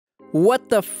What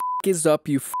the f is up,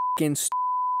 you f***ing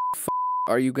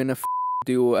Are you gonna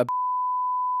do a...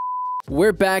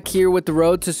 We're back here with the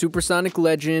Road to Supersonic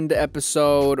Legend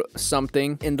episode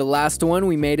something. In the last one,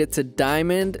 we made it to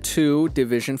Diamond 2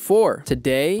 Division 4.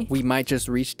 Today, we might just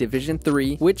reach Division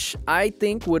 3, which I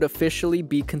think would officially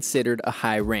be considered a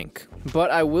high rank.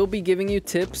 But I will be giving you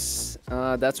tips,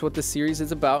 that's what the series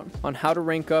is about, on how to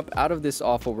rank up out of this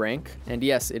awful rank. And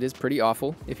yes, it is pretty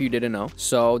awful, if you didn't know.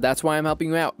 So that's why I'm helping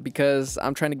you out, because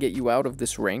I'm trying to get you out of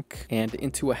this rank and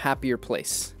into a happier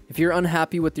place. If you're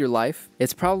unhappy with your life,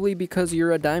 it's probably because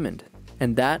you're a diamond.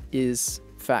 And that is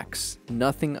facts.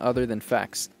 Nothing other than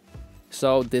facts.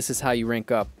 So this is how you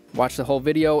rank up. Watch the whole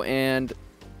video and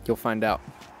you'll find out.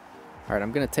 All right,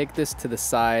 I'm gonna take this to the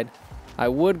side. I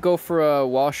would go for a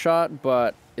wall shot,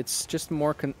 but it's just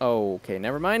more oh, okay,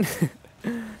 never mind.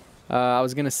 I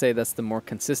was gonna say that's the more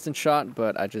consistent shot,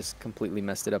 but I just completely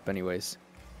messed it up anyways.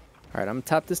 All right, I'm gonna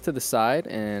tap this to the side,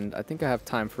 and I think I have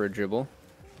time for a dribble.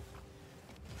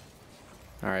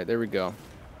 All right, there we go.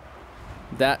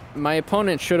 My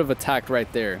opponent should have attacked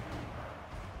right there.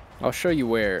 I'll show you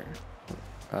where.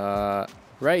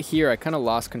 Right here, I kind of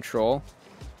lost control.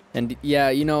 And yeah,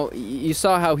 you know, you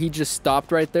saw how he just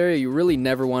stopped right there. You really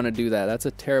never want to do that. That's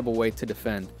a terrible way to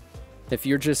defend. If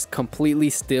you're just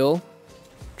completely still,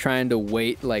 trying to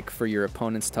wait like for your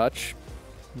opponent's touch,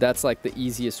 that's like the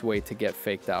easiest way to get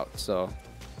faked out. So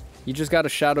you just got to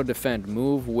shadow defend,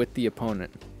 move with the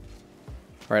opponent.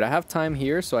 All right, I have time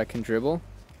here so I can dribble.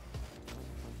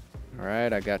 All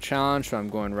right, I got challenged, so I'm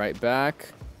going right back.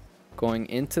 Going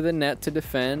into the net to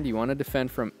defend. You want to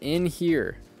defend from in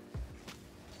here.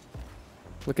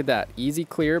 Look at that. Easy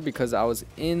clear because I was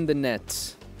in the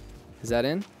net. Is that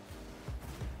in?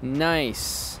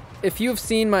 Nice. If you've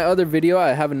seen my other video,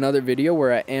 I have another video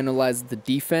where I analyzed the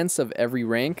defense of every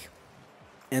rank.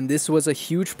 And this was a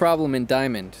huge problem in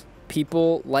Diamond.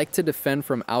 People like to defend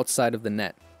from outside of the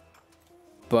net.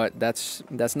 But that's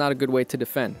not a good way to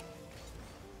defend.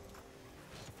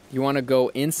 You want to go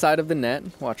inside of the net.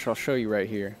 Watch, I'll show you right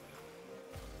here.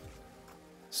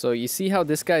 So you see how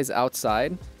this guy's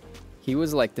outside? He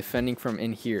was like defending from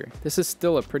in here. This is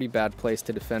still a pretty bad place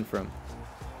to defend from.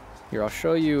 Here, I'll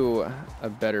show you a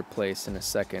better place in a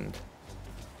second.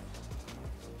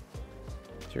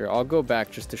 Here, I'll go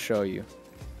back just to show you.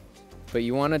 But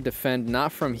you want to defend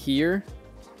not from here,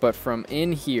 but from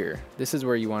in here. This is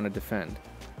where you want to defend.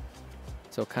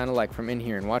 So kind of like from in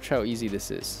here, and watch how easy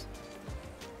this is.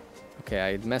 Okay,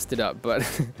 I messed it up, but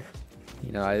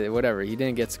you know, whatever. He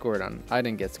didn't get scored on. I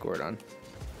didn't get scored on.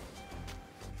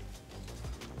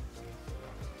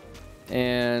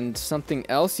 And something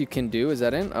else you can do, is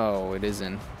that in? Oh, it is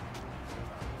in.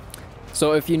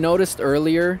 So if you noticed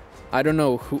earlier, I don't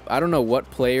know what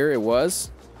player it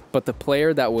was, but the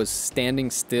player that was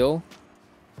standing still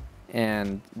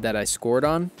and that I scored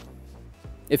on,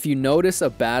 if you notice a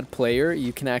bad player,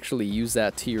 you can actually use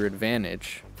that to your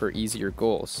advantage for easier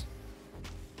goals.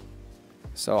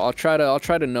 So I'll try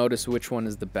to notice which one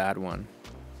is the bad one.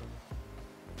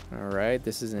 All right,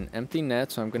 this is an empty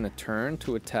net, so I'm gonna turn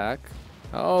to attack.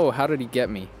 Oh, how did he get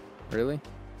me? Really?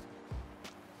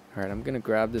 All right, I'm gonna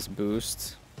grab this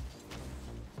boost.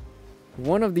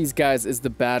 One of these guys is the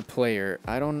bad player.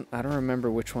 I don't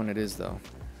remember which one it is though.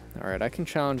 All right, I can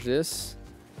challenge this.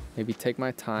 Maybe take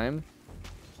my time.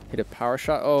 Hit a power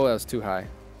shot. Oh, that was too high.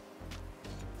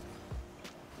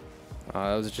 Oh,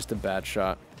 that was just a bad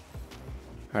shot.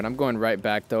 All right, I'm going right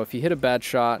back though. If you hit a bad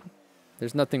shot,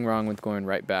 there's nothing wrong with going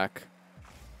right back.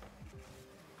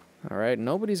 All right,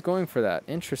 nobody's going for that.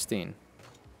 Interesting.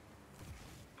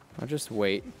 I'll just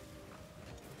wait.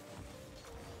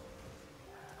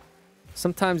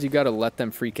 Sometimes you got to let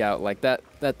them freak out. Like that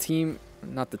team,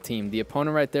 not the team, the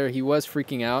opponent right there, he was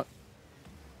freaking out.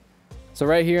 So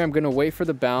right here, I'm going to wait for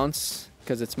the bounce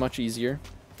because it's much easier.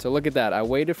 So look at that. I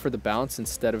waited for the bounce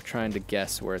instead of trying to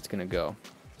guess where it's going to go.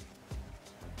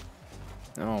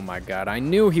 Oh my God, I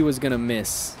knew he was going to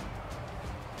miss.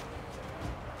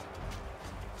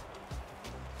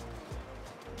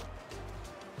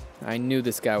 I knew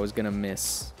this guy was going to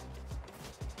miss.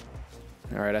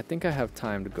 All right, I think I have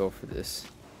time to go for this.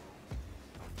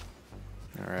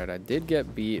 All right, I did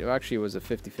get beat. Actually, it was a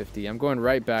 50-50. I'm going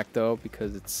right back, though,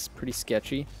 because it's pretty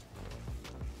sketchy.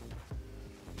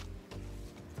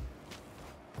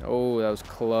 Oh, that was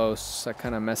close. I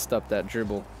kind of messed up that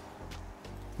dribble.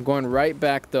 I'm going right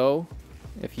back, though.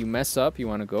 If you mess up, you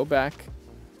want to go back.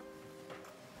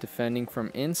 Defending from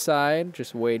inside,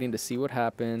 just waiting to see what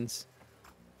happens.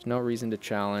 There's no reason to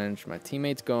challenge. My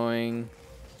teammate's going.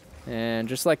 And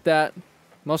just like that,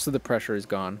 most of the pressure is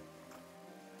gone.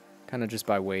 Kind of just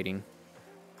by waiting.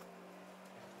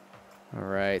 All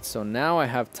right, so now I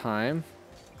have time.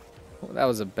 Oh, that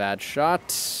was a bad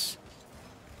shot.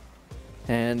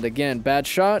 And again, bad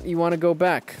shot, you want to go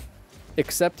back.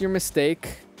 Accept your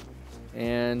mistake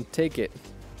and take it.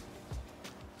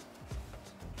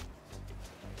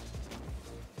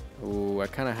 Ooh, I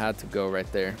kind of had to go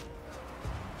right there.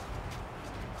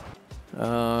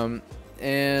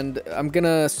 And I'm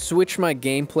gonna switch my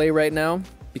gameplay right now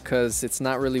because it's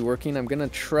not really working. I'm gonna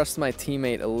trust my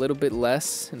teammate a little bit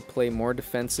less and play more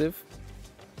defensive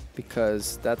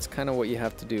because that's kind of what you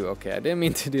have to do. Okay, I didn't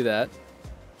mean to do that.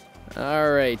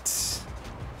 All right.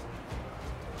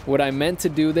 What I meant to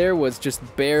do there was just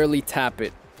barely tap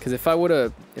it, because if I would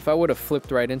have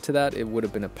flipped right into that, it would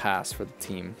have been a pass for the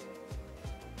team.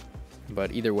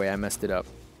 But either way, I messed it up.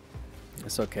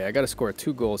 It's okay. I got to score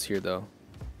 2 goals here, though.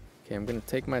 Okay, I'm going to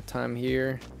take my time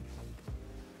here.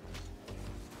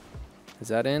 Is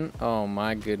that in? Oh,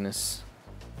 my goodness.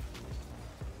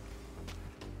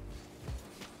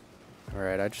 All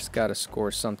right, I just got to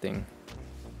score something.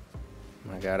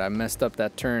 Oh my God, I messed up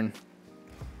that turn.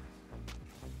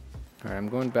 All right, I'm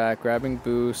going back, grabbing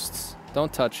boosts.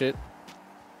 Don't touch it.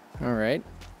 All right.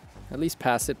 At least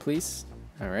pass it, please.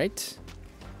 All right.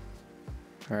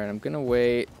 All right, I'm going to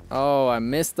wait. Oh, I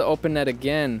missed the open net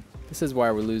again. This is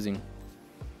why we're losing.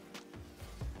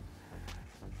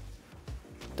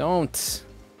 Don't.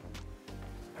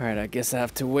 All right, I guess I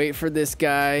have to wait for this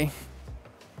guy.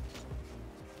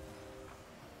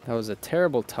 That was a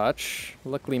terrible touch.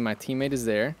 Luckily, my teammate is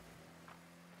there.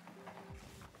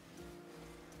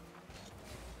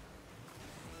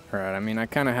 All right, I mean, I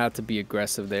kind of had to be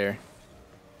aggressive there.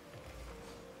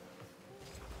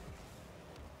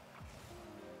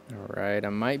 All right, I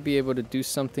might be able to do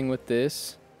something with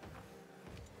this.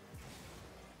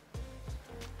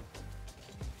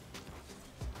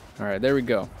 All right, there we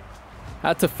go.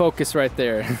 Had to focus right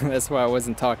there. That's why I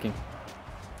wasn't talking.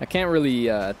 I can't really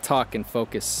talk and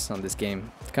focus on this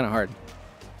game. It's kind of hard.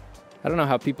 I don't know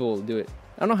how people do it.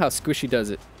 I don't know how Squishy does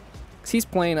it. 'Cause he's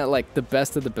playing at like the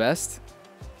best of the best.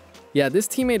 Yeah, this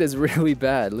teammate is really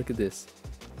bad. Look at this.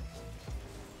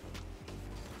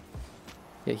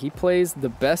 Yeah, he plays the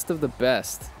best of the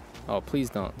best. Oh, please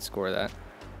don't score that.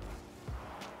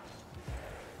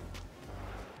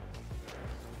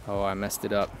 Oh, I messed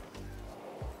it up.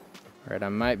 All right, I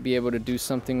might be able to do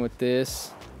something with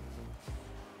this.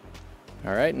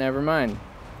 All right, never mind.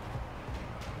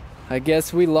 I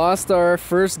guess we lost our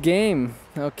first game.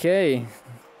 Okay.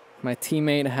 My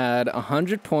teammate had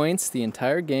 100 points the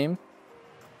entire game.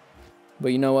 But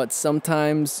you know what?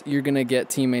 Sometimes you're going to get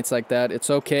teammates like that. It's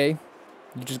okay.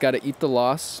 You just got to eat the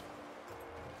loss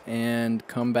and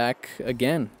come back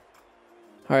again.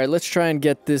 All right, let's try and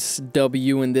get this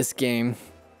W in this game.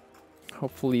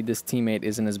 Hopefully this teammate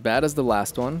isn't as bad as the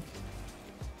last one.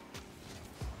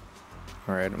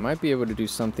 All right, I might be able to do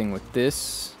something with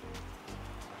this.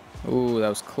 Ooh, that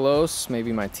was close.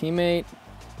 Maybe my teammate.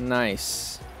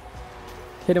 Nice.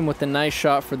 Hit him with a nice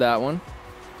shot for that one.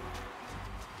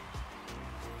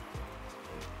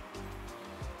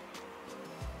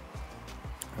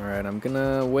 All right, I'm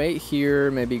gonna wait here,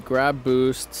 maybe grab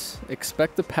boosts,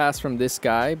 expect a pass from this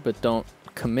guy, but don't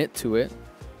commit to it.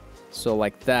 So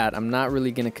like that, I'm not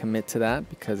really gonna commit to that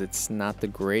because it's not the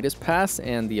greatest pass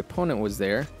and the opponent was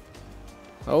there.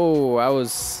 Oh, I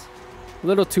was a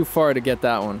little too far to get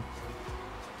that one.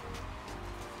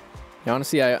 Yeah,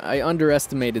 honestly, I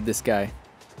underestimated this guy.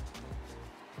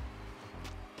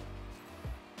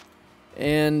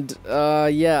 And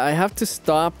yeah, I have to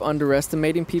stop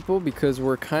underestimating people because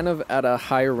we're kind of at a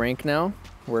higher rank now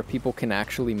where people can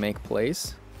actually make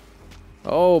plays.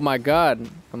 Oh my God,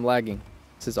 I'm lagging.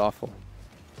 This is awful.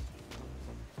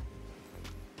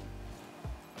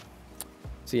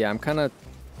 So yeah, I'm kind of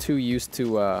too used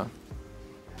to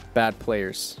bad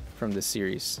players from this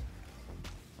series.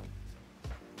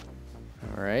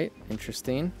 All right,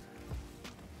 interesting.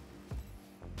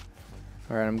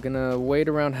 All right, I'm gonna wait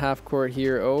around half court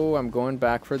here. Oh, I'm going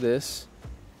back for this.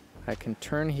 I can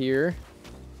turn here.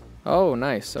 Oh,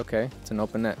 nice. Okay, it's an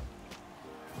open net.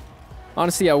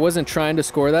 Honestly, I wasn't trying to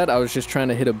score that. I was just trying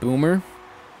to hit a boomer.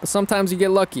 But sometimes you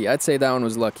get lucky. I'd say that one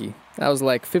was lucky. That was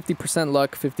like 50%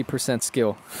 luck, 50%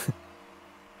 skill.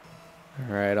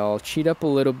 All right, I'll cheat up a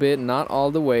little bit. Not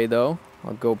all the way, though.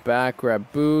 I'll go back,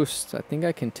 grab boost. I think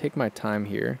I can take my time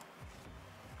here.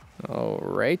 All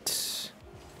right.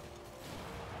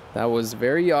 That was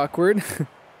very awkward.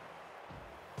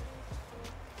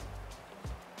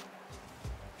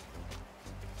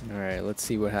 All right, let's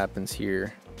see what happens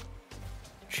here.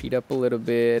 Cheat up a little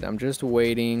bit. I'm just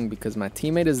waiting because my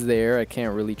teammate is there. I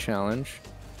can't really challenge.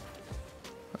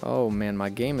 Oh man, my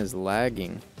game is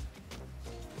lagging.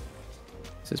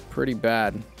 This is pretty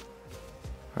bad.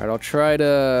 All right, I'll try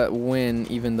to win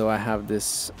even though I have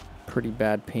this pretty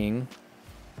bad ping.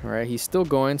 All right, he's still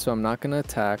going, so I'm not going to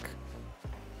attack.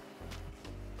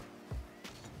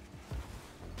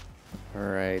 All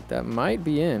right, that might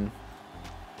be in.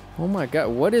 Oh my god,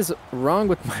 what is wrong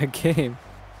with my game?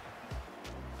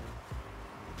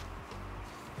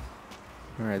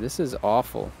 All right, this is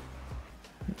awful.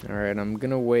 All right, I'm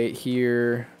going to wait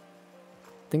here.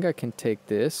 I think I can take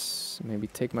this. Maybe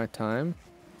take my time.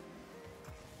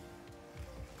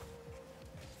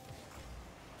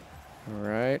 All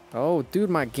right. Oh, dude,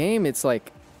 my game, it's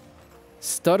like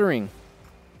stuttering.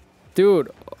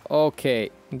 Dude, okay.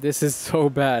 This is so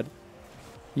bad.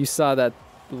 You saw that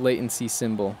latency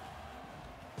symbol.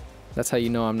 That's how you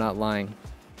know I'm not lying.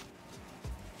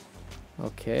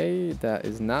 Okay, that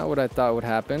is not what I thought would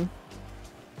happen.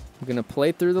 I'm gonna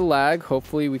play through the lag.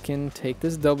 Hopefully we can take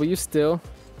this W still.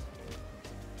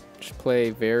 Just play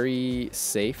very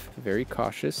safe, very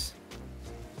cautious.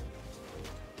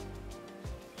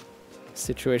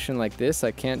 Situation like this,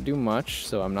 I can't do much,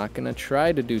 so I'm not gonna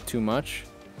try to do too much.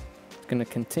 I'm gonna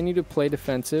continue to play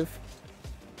defensive.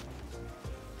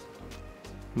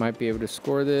 Might be able to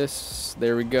score this.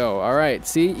 There we go. All right,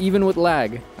 see, even with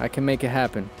lag, I can make it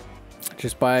happen.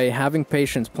 Just by having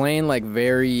patience, playing like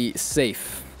very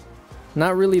safe.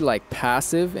 Not really like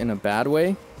passive in a bad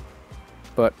way,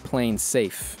 but playing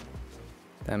safe.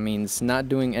 That means not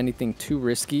doing anything too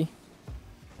risky.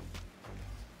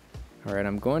 All right,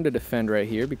 I'm going to defend right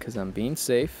here because I'm being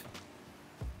safe.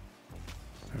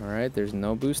 All right, there's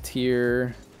no boost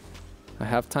here. I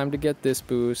have time to get this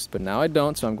boost, but now I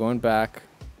don't, so I'm going back.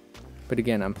 But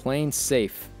again, I'm playing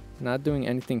safe, not doing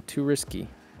anything too risky.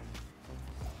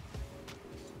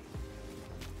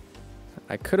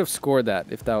 I could have scored that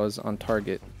if that was on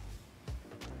target.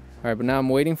 All right, but now I'm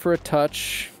waiting for a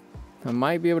touch. I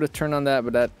might be able to turn on that,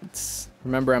 but that's...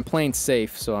 Remember, I'm playing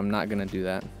safe, so I'm not going to do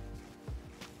that.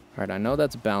 All right, I know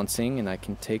that's bouncing, and I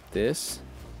can take this.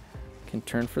 Can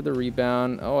turn for the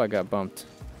rebound. Oh, I got bumped.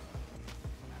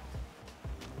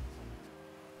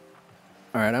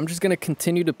 All right, I'm just going to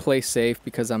continue to play safe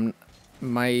because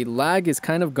my lag is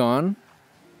kind of gone,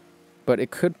 but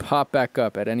it could pop back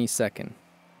up at any second.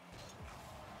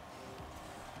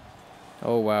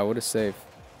 Oh, wow, what a save.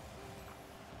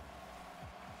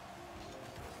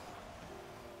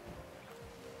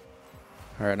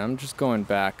 All right, I'm just going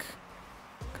back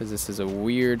because this is a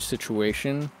weird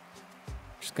situation.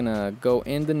 Just gonna go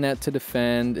in the net to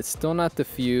defend. It's still not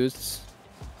defused.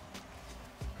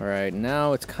 All right,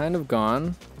 now it's kind of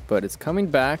gone, but it's coming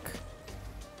back.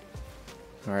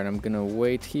 All right, I'm gonna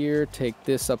wait here, take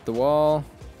this up the wall.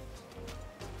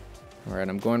 All right,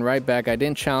 I'm going right back. I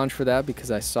didn't challenge for that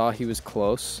because I saw he was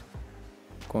close.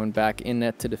 Going back in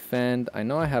net to defend. I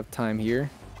know I have time here.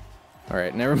 All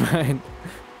right, never mind.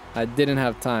 I didn't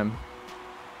have time.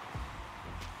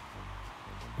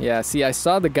 Yeah, see, I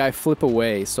saw the guy flip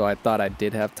away, so I thought I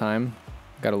did have time.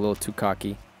 Got a little too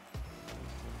cocky.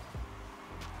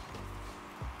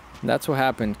 And that's what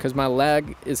happened, because my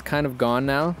lag is kind of gone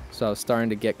now, so I was starting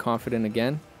to get confident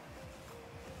again.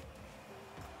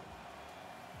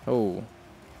 Oh.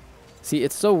 See,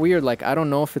 it's so weird, like, I don't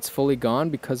know if it's fully gone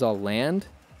because I'll land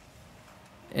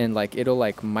and, like, it'll,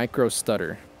 like, micro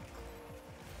stutter.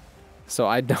 So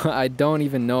I don't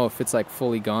even know if it's, like,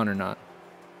 fully gone or not.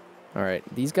 All right,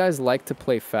 these guys like to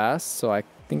play fast, so I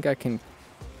think I can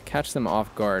catch them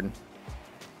off guard.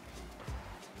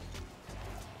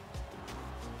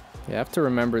 You have to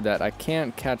remember that I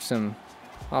can't catch them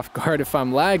off guard if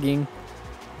I'm lagging.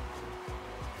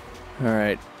 All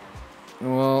right.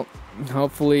 Well,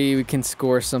 hopefully we can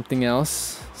score something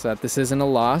else so that this isn't a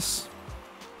loss.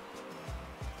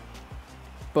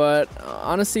 But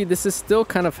honestly, this is still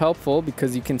kind of helpful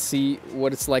because you can see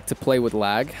what it's like to play with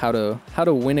lag, how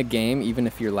to win a game even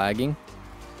if you're lagging.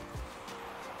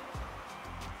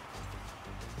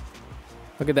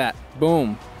 Look at that.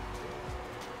 Boom.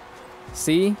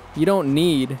 See? You don't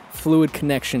need fluid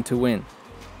connection to win.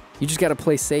 You just got to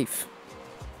play safe.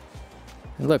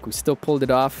 And look, we still pulled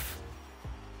it off.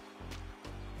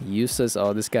 Useless.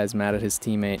 Oh, this guy's mad at his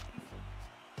teammate.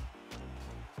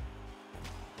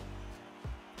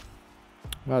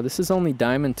 Wow, this is only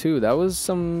Diamond 2. That was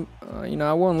some, you know,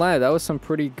 I won't lie. That was some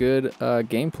pretty good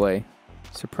gameplay.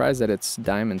 Surprised that it's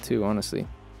Diamond 2, honestly.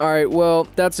 All right, well,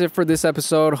 that's it for this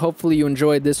episode. Hopefully you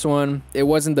enjoyed this one. It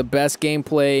wasn't the best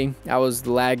gameplay. I was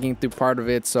lagging through part of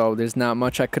it, so there's not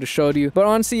much I could have showed you. But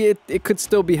honestly, it could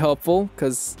still be helpful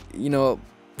because, you know,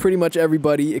 pretty much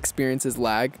everybody experiences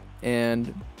lag.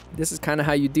 And this is kind of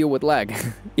how you deal with lag.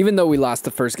 Even though we lost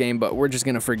the first game, but we're just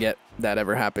gonna forget that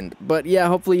ever happened. But yeah,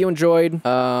 hopefully you enjoyed.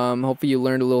 Hopefully you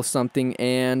learned a little something,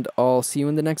 and I'll see you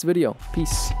in the next video.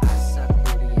 Peace. I suck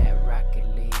booty at Rocket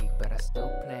League, but I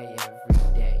still play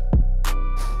every day.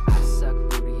 I suck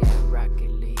booty at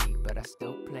Rocket League, but I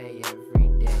still play every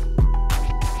day.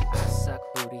 I suck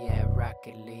booty at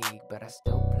Rocket League, but I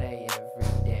still play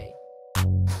every day.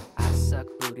 I suck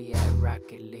booty at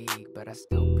Rocket League, but I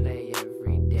still play every day.